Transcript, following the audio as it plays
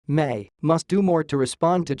May must do more to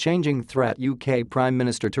respond to changing threat. UK Prime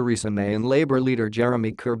Minister Theresa May and Labour leader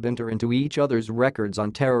Jeremy Corbyn enter into each other's records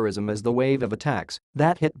on terrorism as the wave of attacks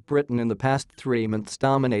that hit Britain in the past 3 months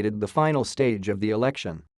dominated the final stage of the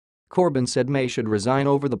election. Corbyn said May should resign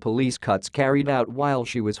over the police cuts carried out while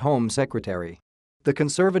she was Home Secretary. The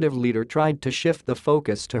Conservative leader tried to shift the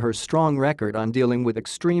focus to her strong record on dealing with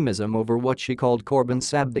extremism over what she called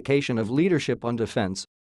Corbyn's abdication of leadership on defence.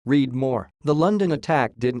 Read more. The London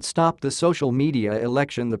attack didn't stop the social media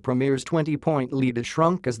election. The Premier's 20-point lead has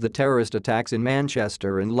shrunk as the terrorist attacks in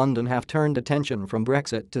Manchester and London have turned attention from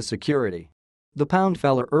Brexit to security. The pound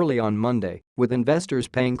fell early on Monday, with investors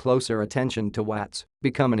paying closer attention to what's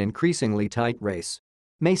become an increasingly tight race.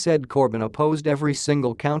 May said Corbyn opposed every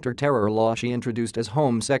single counter-terror law she introduced as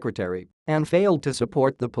Home Secretary and failed to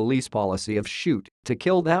support the police policy of shoot to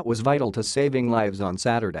kill that was vital to saving lives on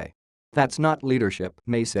Saturday. That's not leadership,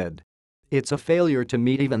 May said. It's a failure to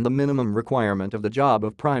meet even the minimum requirement of the job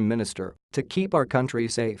of Prime Minister to keep our country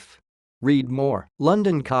safe. Read more.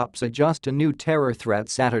 London cops adjust to new terror threat.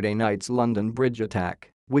 Saturday night's London Bridge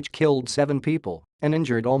attack, which killed 7 people and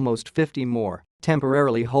injured almost 50 more,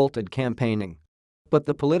 temporarily halted campaigning. But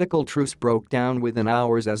the political truce broke down within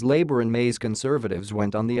hours as Labour and May's Conservatives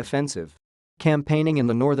went on the offensive. Campaigning in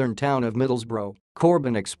the northern town of Middlesbrough,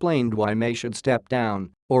 Corbyn explained why May should step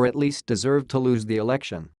down, or at least deserved to lose the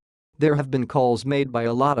election. There have been calls made by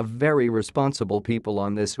a lot of very responsible people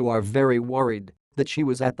on this who are very worried that she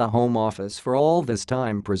was at the Home Office for all this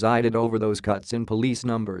time presided over those cuts in police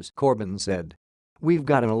numbers, Corbyn said. We've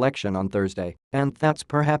got an election on Thursday, and that's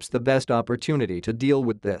perhaps the best opportunity to deal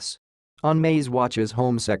with this. On May's watch as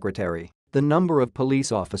Home Secretary, the number of police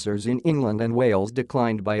officers in England and Wales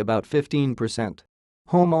declined by about 15%.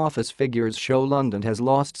 Home Office figures show London has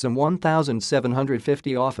lost some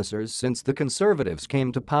 1,750 officers since the Conservatives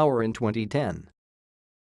came to power in 2010.